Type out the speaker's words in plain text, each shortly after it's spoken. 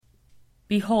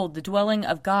Behold, the dwelling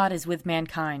of God is with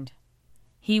mankind.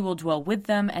 He will dwell with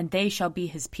them, and they shall be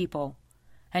his people.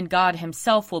 And God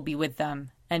himself will be with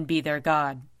them, and be their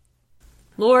God.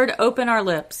 Lord, open our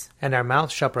lips, and our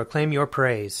mouth shall proclaim your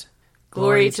praise.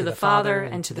 Glory to the Father,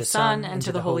 and to the Son, and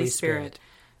to the Holy Spirit,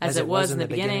 as it was in the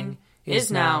beginning,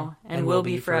 is now, and will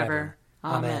be forever.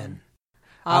 Amen.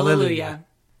 Alleluia.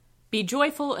 Be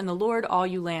joyful in the Lord, all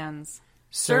you lands.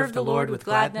 Serve the Lord with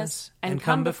gladness, and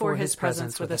come before his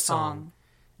presence with a song.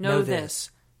 Know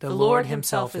this, the Lord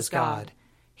himself is God.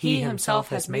 He himself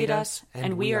has made us,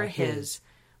 and we are his.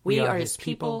 We are his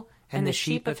people, and the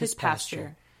sheep of his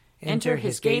pasture. Enter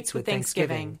his gates with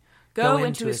thanksgiving. Go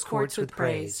into his courts with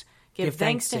praise. Give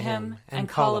thanks to him, and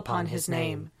call upon his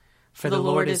name. For the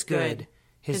Lord is good.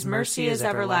 His mercy is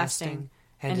everlasting,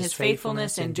 and his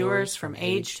faithfulness endures from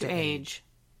age to age.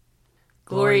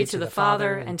 Glory to the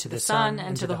Father, and to the Son,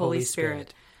 and to the Holy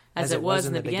Spirit, as it was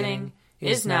in the beginning,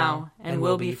 is now, and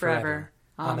will be forever.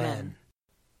 Amen.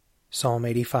 Psalm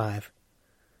 85.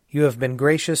 You have been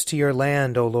gracious to your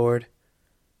land, O Lord.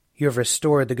 You have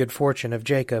restored the good fortune of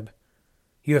Jacob.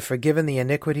 You have forgiven the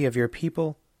iniquity of your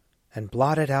people, and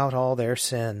blotted out all their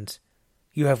sins.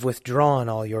 You have withdrawn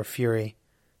all your fury,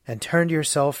 and turned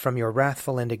yourself from your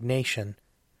wrathful indignation.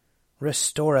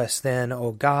 Restore us then,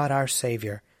 O God our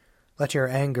Saviour. Let your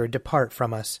anger depart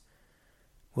from us.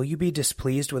 Will you be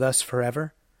displeased with us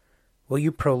forever? Will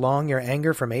you prolong your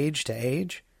anger from age to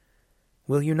age?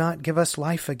 Will you not give us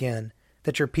life again,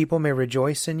 that your people may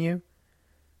rejoice in you?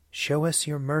 Show us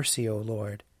your mercy, O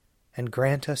Lord, and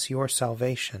grant us your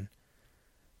salvation.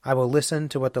 I will listen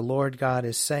to what the Lord God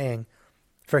is saying,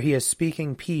 for he is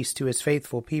speaking peace to his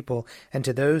faithful people and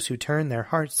to those who turn their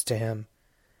hearts to him.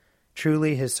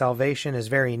 Truly his salvation is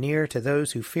very near to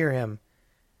those who fear him,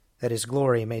 that his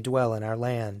glory may dwell in our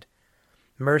land.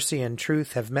 Mercy and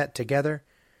truth have met together,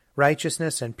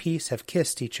 righteousness and peace have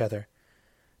kissed each other.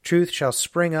 Truth shall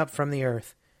spring up from the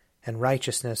earth, and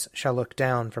righteousness shall look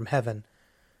down from heaven.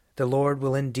 The Lord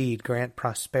will indeed grant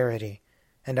prosperity,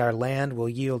 and our land will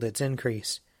yield its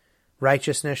increase.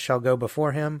 Righteousness shall go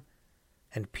before him,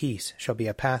 and peace shall be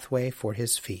a pathway for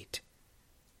his feet.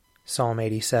 Psalm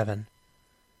 87.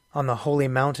 On the holy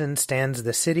mountain stands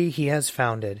the city he has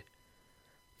founded.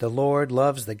 The Lord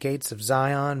loves the gates of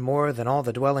Zion more than all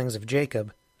the dwellings of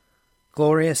Jacob.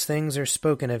 Glorious things are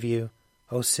spoken of you,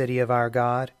 O city of our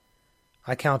God.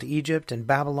 I count Egypt and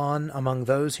Babylon among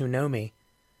those who know me.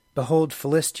 Behold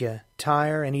Philistia,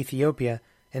 Tyre, and Ethiopia,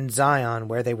 and Zion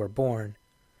where they were born.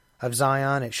 Of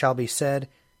Zion it shall be said,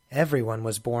 everyone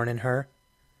was born in her,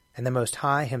 and the Most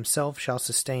High himself shall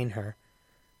sustain her.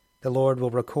 The Lord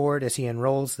will record as he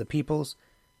enrolls the peoples,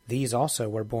 these also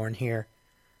were born here.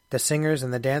 The singers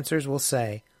and the dancers will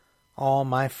say, all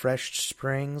my fresh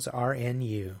springs are in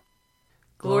you.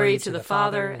 Glory to the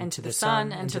Father, and to the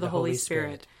Son, and to the Holy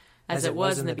Spirit, as it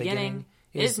was in the beginning,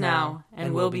 is now,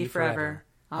 and will be forever.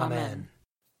 Amen.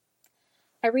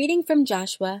 A reading from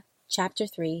Joshua, chapter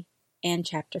 3 and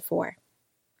chapter 4.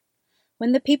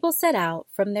 When the people set out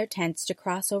from their tents to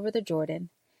cross over the Jordan,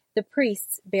 the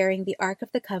priests bearing the Ark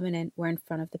of the Covenant were in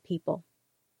front of the people.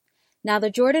 Now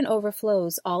the Jordan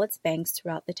overflows all its banks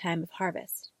throughout the time of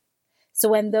harvest. So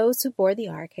when those who bore the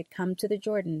ark had come to the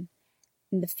Jordan,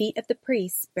 and the feet of the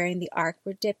priests bearing the ark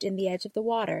were dipped in the edge of the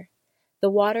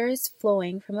waters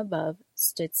flowing from above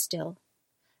stood still,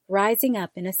 rising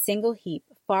up in a single heap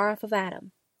far off of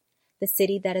Adam, the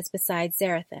city that is beside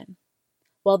Zarethan,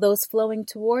 while those flowing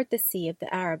toward the sea of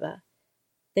the Arabah,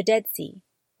 the Dead Sea,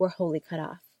 were wholly cut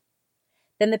off.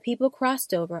 Then the people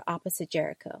crossed over opposite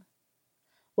Jericho.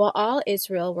 While all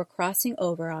Israel were crossing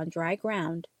over on dry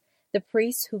ground, the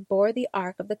priests who bore the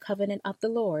ark of the covenant of the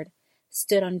Lord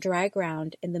stood on dry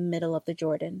ground in the middle of the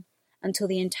Jordan, until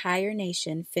the entire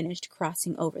nation finished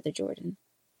crossing over the Jordan.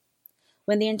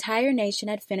 When the entire nation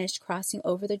had finished crossing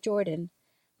over the Jordan,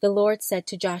 the Lord said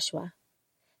to Joshua,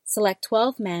 select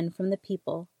 12 men from the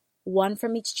people, 1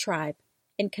 from each tribe,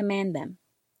 and command them.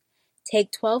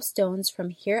 Take 12 stones from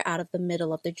here out of the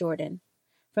middle of the Jordan,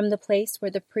 from the place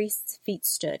where the priests' feet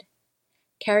stood.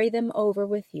 Carry them over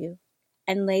with you,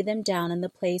 and lay them down in the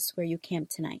place where you camp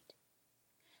tonight.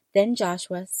 Then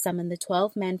Joshua summoned the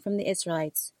 12 men from the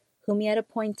Israelites, whom he had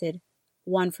appointed,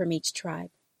 1 from each tribe.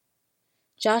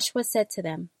 Joshua said to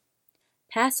them,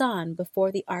 pass on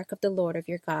before the ark of the Lord of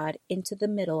your God into the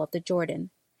middle of the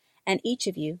Jordan, and each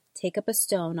of you take up a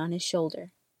stone on his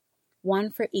shoulder,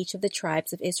 1 for each of the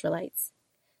tribes of Israelites,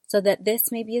 so that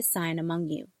this may be a sign among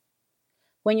you.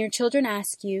 When your children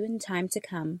ask you in time to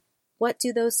come, what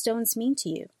do those stones mean to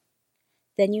you?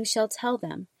 Then you shall tell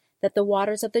them that the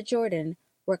waters of the Jordan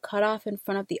were cut off in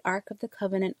front of the ark of the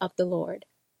covenant of the Lord.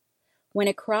 When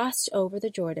it crossed over the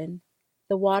Jordan,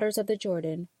 the waters of the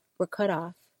Jordan were cut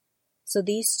off. So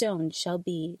these stones shall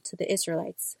be to the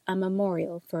Israelites a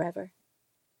memorial forever.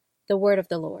 The word of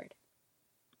the Lord.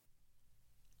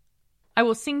 I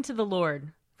will sing to the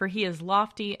Lord, for he is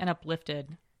lofty and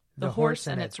uplifted. The horse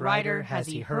and its rider has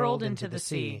he hurled into the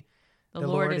sea. The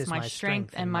Lord is my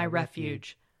strength and my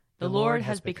refuge. The Lord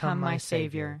has become my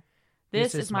Savior.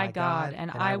 This is my God,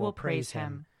 and I will praise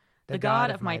him. The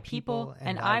God of my people,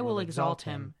 and I will exalt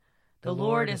him. The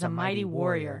Lord is a mighty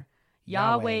warrior.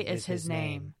 Yahweh is his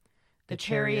name. The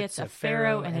chariots of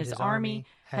Pharaoh and his army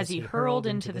has he hurled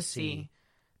into the sea.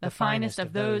 The finest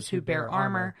of those who bear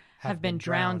armor have been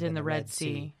drowned in the Red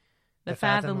Sea. The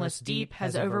fathomless deep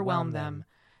has overwhelmed them.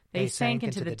 They sank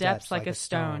into the depths like a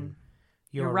stone.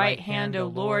 Your right hand, O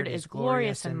Lord, is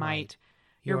glorious in might.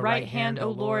 Your right hand, O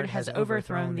Lord, has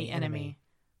overthrown the enemy.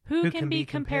 Who can be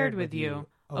compared with you,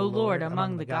 O Lord,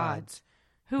 among the gods?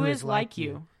 Who is like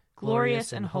you,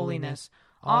 glorious in holiness,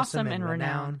 awesome in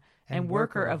renown, and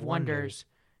worker of wonders?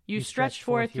 You stretched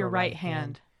forth your right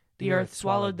hand. The earth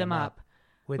swallowed them up.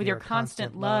 With your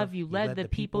constant love you led the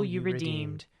people you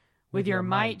redeemed. With your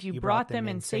might you brought them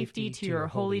in safety to your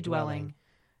holy dwelling.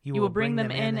 You will bring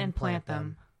them in and plant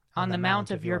them on the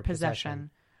mount of your possession,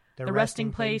 the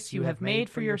resting place you have made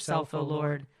for yourself, O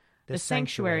Lord, the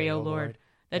sanctuary, O Lord,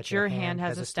 that your hand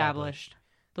has established.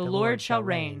 The Lord shall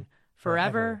reign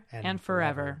forever and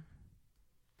forever.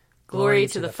 Glory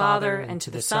to the Father, and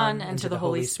to the Son, and to the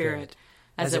Holy Spirit,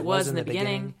 as it was in the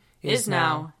beginning, is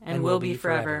now, and will be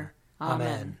forever.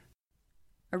 Amen.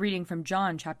 A reading from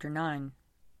John chapter 9.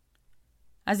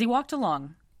 As he walked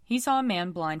along, he saw a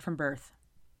man blind from birth.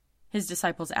 His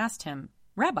disciples asked him,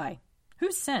 "Rabbi,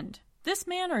 who sinned, this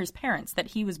man or his parents, that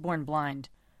he was born blind?"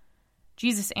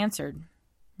 Jesus answered,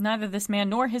 "Neither this man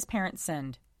nor his parents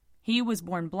sinned. He was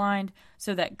born blind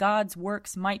so that God's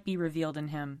works might be revealed in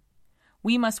him.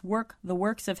 We must work the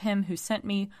works of him who sent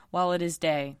me while it is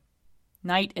day.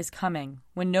 Night is coming,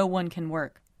 when no one can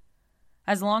work.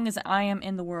 As long as I am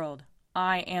in the world,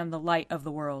 I am the light of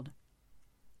the world."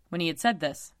 When he had said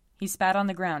this, he spat on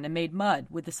the ground and made mud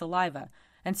with the saliva,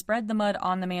 and spread the mud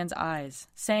on the man's eyes,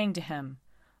 saying to him,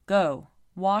 "Go,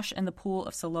 wash in the pool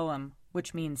of Siloam,"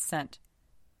 which means sent.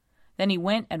 Then he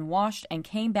went and washed and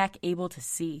came back able to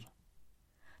see.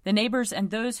 The neighbors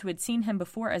and those who had seen him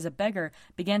before as a beggar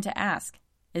began to ask,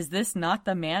 "Is this not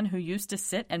the man who used to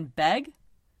sit and beg?"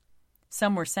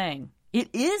 Some were saying,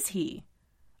 "It is he."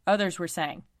 Others were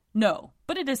saying, "No,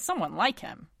 but it is someone like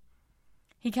him."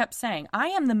 He kept saying, "I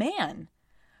am the man."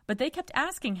 But they kept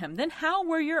asking him, "Then how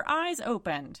were your eyes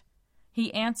opened?"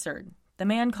 He answered, "The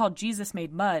man called Jesus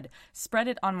made mud, spread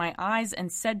it on my eyes,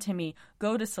 and said to me,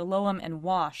 'Go to Siloam and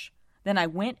wash.' Then I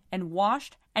went and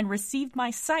washed and received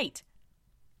my sight."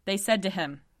 They said to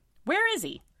him, "Where is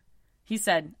he?" He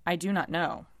said, "I do not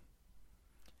know."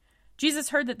 Jesus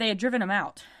heard that they had driven him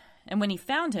out, and when he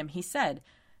found him, he said,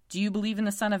 "Do you believe in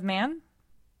the Son of Man?"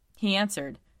 He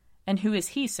answered, "And who is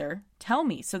he, sir? Tell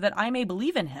me, so that I may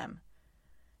believe in him."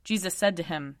 Jesus said to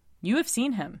him, "You have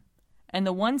seen him, and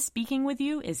the one speaking with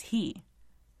you is he."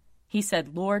 He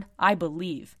said, "Lord, I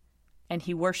believe," and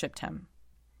he worshipped him.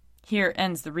 Here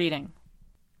ends the reading.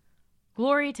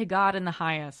 Glory to God in the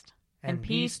highest, and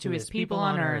peace to his people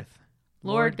on earth.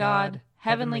 Lord God,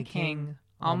 heavenly King,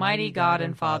 almighty God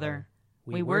and Father,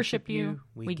 we worship you,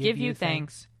 we give you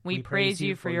thanks, we praise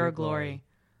you for your glory.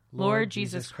 Lord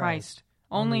Jesus Christ,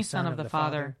 only Son of the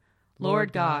Father,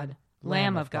 Lord God,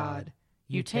 Lamb of God,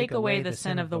 you take away the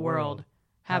sin of the world.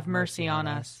 Have mercy on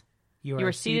us. You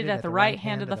are seated at the right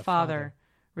hand of the Father.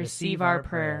 Receive our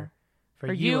prayer.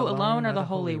 For you alone are the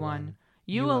Holy One.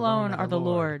 You alone are the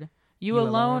Lord. You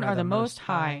alone are the Most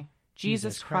High,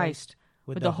 Jesus Christ,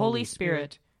 with the Holy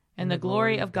Spirit, in the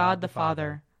glory of God the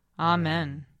Father.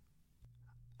 Amen.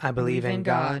 I believe in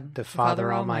God, the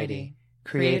Father Almighty,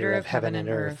 creator of heaven and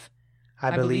earth.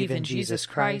 I believe in Jesus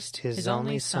Christ, his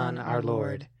only Son, our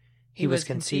Lord. He was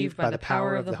conceived by the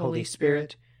power of the Holy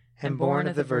Spirit and born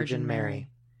of the Virgin Mary.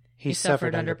 He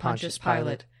suffered under Pontius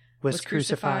Pilate, was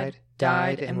crucified,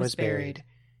 died, and was buried.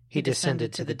 He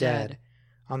descended to the dead.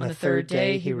 On the third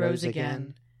day he rose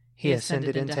again. He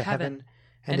ascended into heaven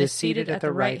and is seated at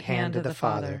the right hand of the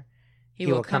Father. He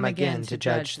will come again to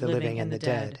judge the living and the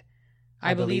dead.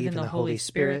 I believe in the Holy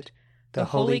Spirit, the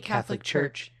Holy Catholic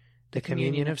Church, the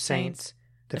communion of saints,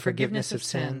 the forgiveness of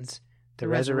sins, the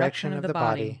resurrection of the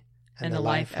body, and the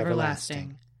life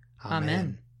everlasting.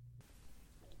 Amen.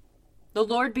 The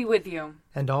Lord be with you.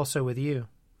 And also with you.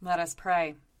 Let us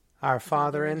pray. Our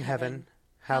Father in heaven,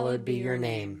 hallowed be your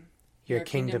name. Your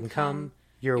kingdom come,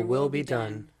 your will be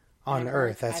done, on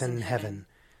earth as in heaven.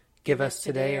 Give us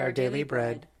today our daily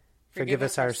bread. Forgive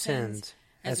us our sins,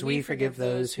 as we forgive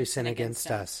those who sin against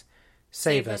us.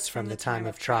 Save us from the time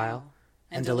of trial,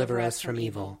 and deliver us from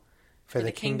evil. For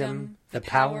the kingdom, the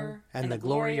power, and the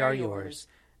glory are yours,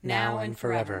 now and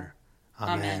forever.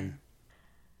 Amen.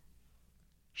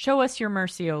 Show us your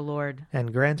mercy, O Lord,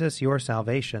 and grant us your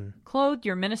salvation. Clothe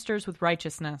your ministers with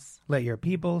righteousness. Let your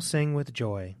people sing with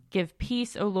joy. Give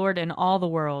peace, O Lord, in all the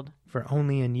world. For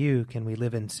only in you can we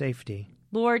live in safety.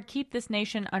 Lord, keep this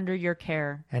nation under your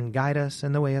care, and guide us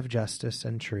in the way of justice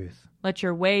and truth. Let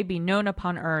your way be known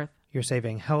upon earth, your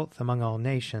saving health among all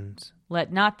nations.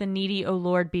 Let not the needy, O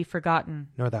Lord, be forgotten,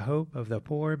 nor the hope of the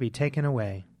poor be taken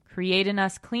away. Create in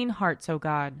us clean hearts, O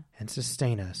God, and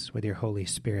sustain us with your Holy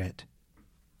Spirit.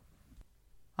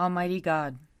 Almighty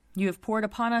God, you have poured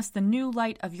upon us the new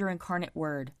light of your incarnate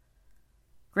word.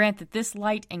 Grant that this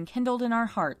light enkindled in our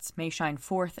hearts may shine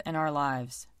forth in our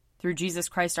lives. Through Jesus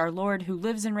Christ our Lord, who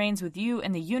lives and reigns with you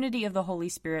in the unity of the Holy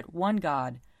Spirit, one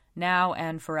God, now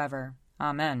and forever.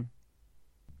 Amen.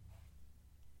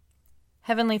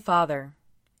 Heavenly Father,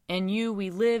 in you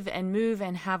we live and move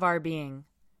and have our being.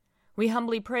 We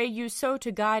humbly pray you so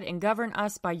to guide and govern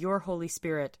us by your Holy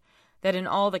Spirit, that in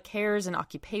all the cares and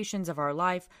occupations of our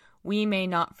life we may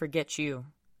not forget you,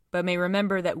 but may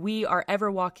remember that we are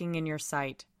ever walking in your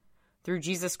sight. Through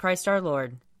Jesus Christ our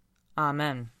Lord.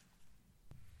 Amen.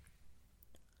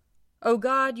 O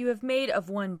God, you have made of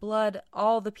one blood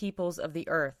all the peoples of the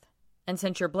earth, and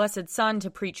sent your blessed Son to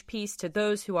preach peace to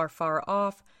those who are far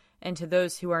off and to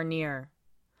those who are near.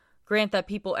 Grant that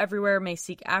people everywhere may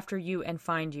seek after you and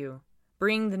find you.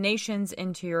 Bring the nations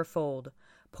into your fold.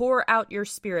 Pour out your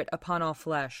Spirit upon all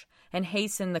flesh, and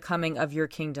hasten the coming of your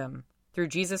kingdom. Through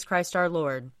Jesus Christ our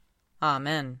Lord.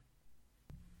 Amen.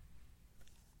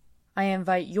 I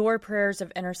invite your prayers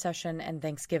of intercession and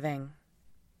thanksgiving.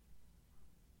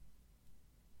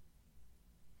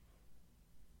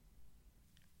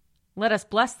 Let us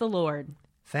bless the Lord.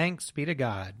 Thanks be to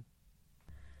God.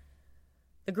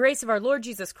 The grace of our Lord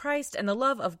Jesus Christ, and the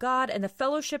love of God, and the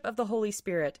fellowship of the Holy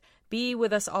Spirit be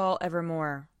with us all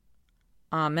evermore.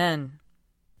 Amen.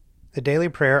 The Daily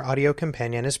Prayer audio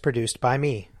companion is produced by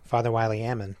me, Father Wiley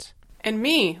Ammons. And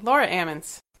me, Laura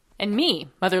Ammons. And me,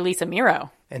 Mother Lisa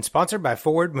Meirow. And sponsored by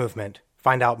Forward Movement.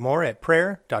 Find out more at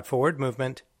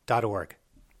prayer.forwardmovement.org.